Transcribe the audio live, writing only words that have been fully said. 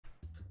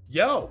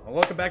Yo, and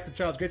welcome back to the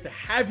channel. It's great to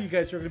have you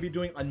guys here. We're going to be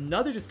doing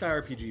another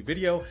Disgaea RPG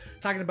video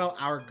talking about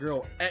our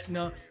girl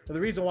Etna. And the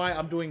reason why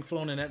I'm doing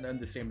Flown and Etna in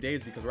the same day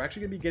is because we're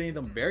actually going to be getting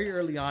them very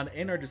early on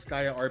in our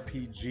Disgaea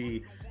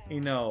RPG,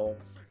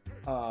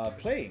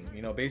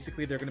 playing.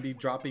 Basically they're going to be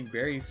dropping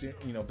very soon,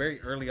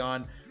 very early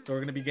on. So we're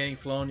going to be getting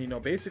Flown,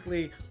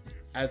 basically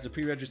as the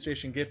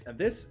pre-registration gift. And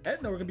this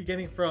Etna we're going to be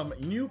getting from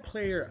new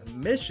player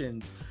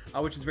missions,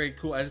 which is very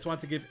cool. I just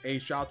want to give a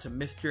shout out to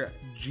Mr.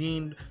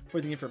 Gene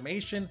for the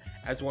information,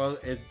 as well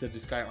as the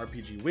Disgaea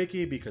RPG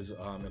wiki, because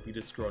if we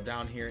just scroll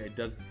down here, it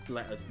does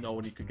let us know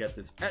when you could get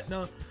this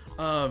Etna.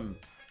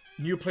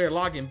 New player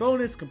login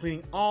bonus,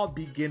 completing all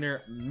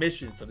beginner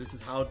missions. So this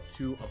is how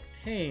to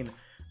obtain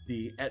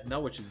the Etna,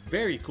 which is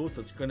very cool.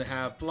 So it's going to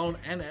have Flown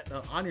and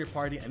Etna on your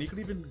party, and you can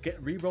even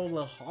get reroll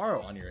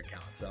Laharo on your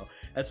account. So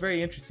that's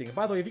very interesting. And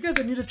by the way, if you guys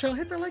are new to the channel,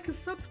 hit that like and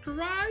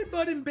subscribe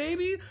button,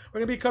 baby. We're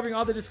going to be covering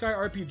all the Disgaea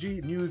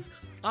RPG news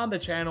on the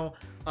channel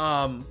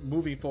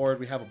moving forward.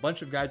 We have a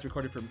bunch of guys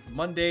recorded for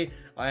Monday,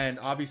 and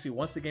obviously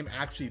once the game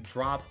actually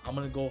drops, I'm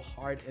going to go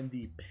hard in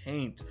the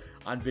paint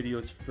on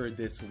videos for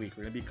this week.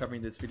 We're going to be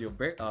covering this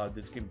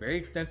game very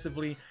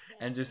extensively,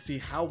 and just see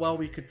how well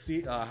we could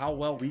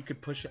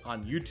push it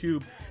on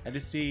YouTube, and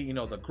just see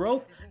the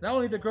growth, not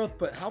only the growth,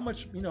 but how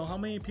much how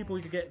many people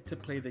we could get to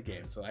play the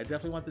game. So I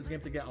definitely want this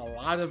game to get a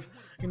lot of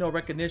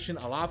recognition,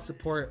 a lot of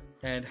support,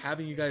 and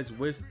having you guys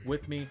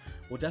with me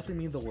will definitely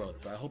mean the world.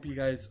 So I hope you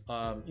guys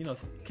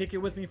kick it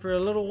with me for a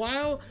little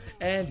while,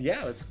 and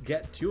yeah, let's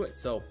get to it.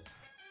 So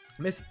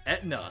Miss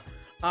Etna,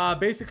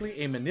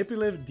 basically a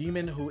manipulative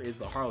demon who is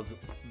Laharo's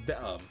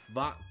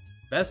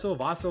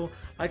vassal,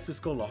 likes to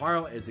scold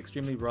Laharo, is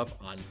extremely rough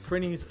on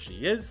Prinnies.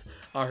 She is.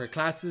 Her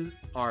classes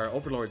are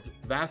Overlord's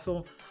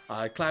vassal,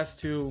 class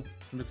 2,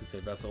 I'm just gonna say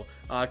vessel,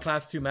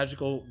 class 2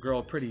 magical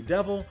girl pretty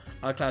devil,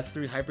 class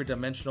 3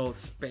 hyperdimensional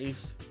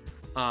space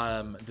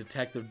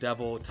detective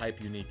devil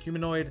type unique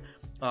humanoid.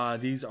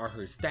 These are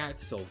her stats,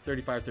 so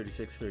 35,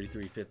 36,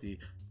 33, 50,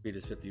 speed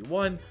is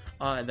 51,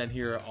 and then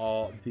here are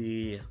all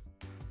the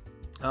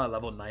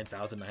level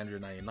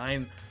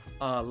 9,999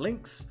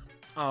 links.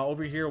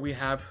 Over here we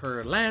have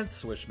her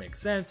lance, which makes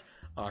sense,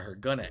 her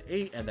gun at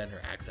 8, and then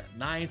her axe at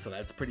 9, so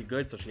that's pretty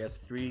good. So she has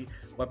 3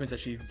 weapons that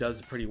she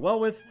does pretty well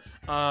with.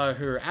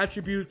 Her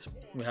attributes,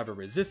 we have her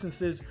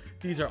resistances.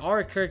 These are all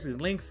her character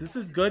links. This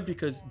is good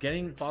because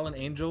getting Fallen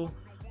Angel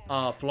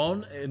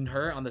Flown and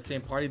her on the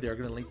same party, they're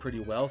going to link pretty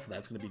well, so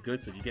that's going to be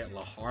good. So you get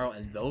Laharo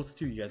and those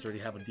two, you guys already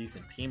have a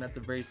decent team at the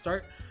very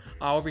start.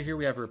 Over here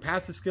we have her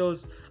passive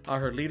skills,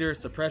 her leader,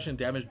 suppression,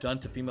 damage done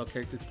to female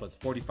characters plus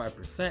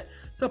 45%,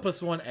 sub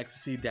plus 1,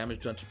 ecstasy,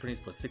 damage done to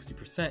Prinnies plus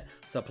 60%,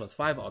 sub plus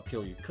 5, I'll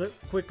kill you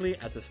quickly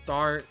at the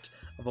start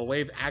of a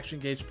wave, action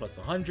gauge plus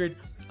 100,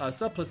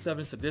 sub plus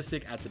 7,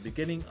 sadistic, at the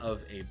beginning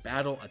of a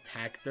battle,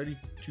 attack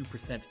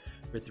 32%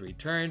 for 3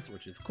 turns,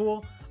 which is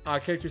cool.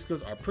 Character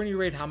skills are Prinny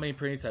Raid, how many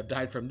Prinnies have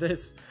died from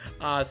this,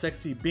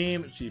 sexy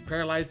beam, she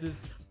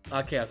paralyzes,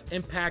 chaos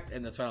impact,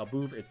 and its final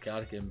move, it's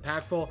chaotic and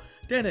impactful.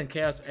 Dan and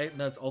chaos,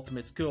 Etna's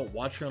ultimate skill,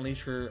 watch her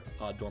unleash her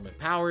dormant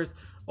powers.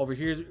 Over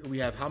here we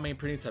have how many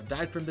Prinnies have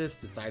died from this,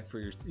 decide for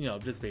your,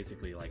 just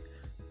basically like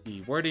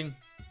the wording.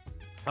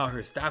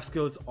 Her staff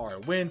skills are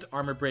Wind,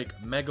 Armor Break,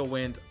 Mega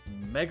Wind,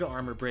 Mega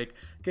Armor Break,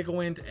 Giga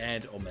Wind,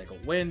 and Omega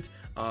Wind.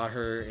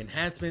 Her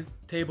enhancement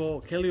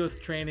table,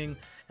 Kilios Training,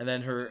 and then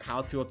her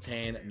how to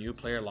obtain new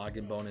player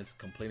login bonus,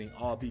 completing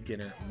all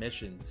beginner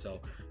missions.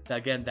 So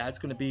again, that's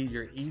going to be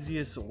your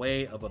easiest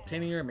way of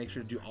obtaining her. Make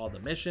sure to do all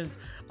the missions.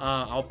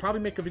 I'll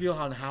probably make a video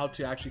on how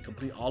to actually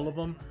complete all of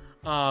them,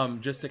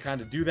 just to kind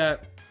of do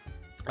that.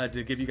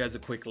 To give you guys a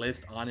quick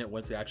list on it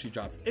once it actually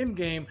drops in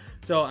game.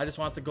 So I just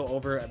want to go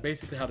over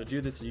basically how to do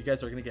this. So you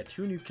guys are going to get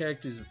 2 new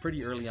characters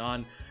pretty early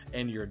on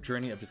in your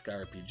journey of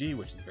Disgaea RPG,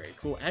 which is very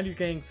cool, and you're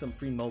getting some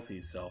free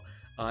multis. So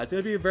it's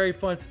going to be very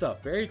fun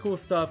stuff, very cool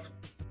stuff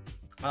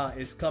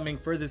is coming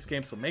for this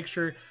game. So make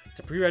sure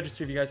to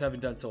pre-register if you guys haven't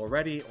done so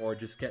already, or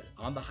just get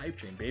on the hype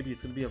train, baby.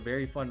 It's going to be a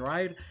very fun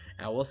ride,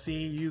 and we'll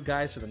see you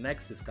guys for the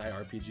next Disgaea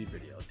RPG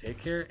video. Take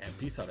care and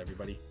peace out,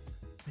 everybody.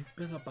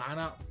 No,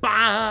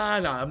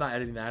 I'm not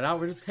editing that out.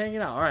 We're just hanging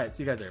out. All right,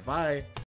 see you guys there. Bye.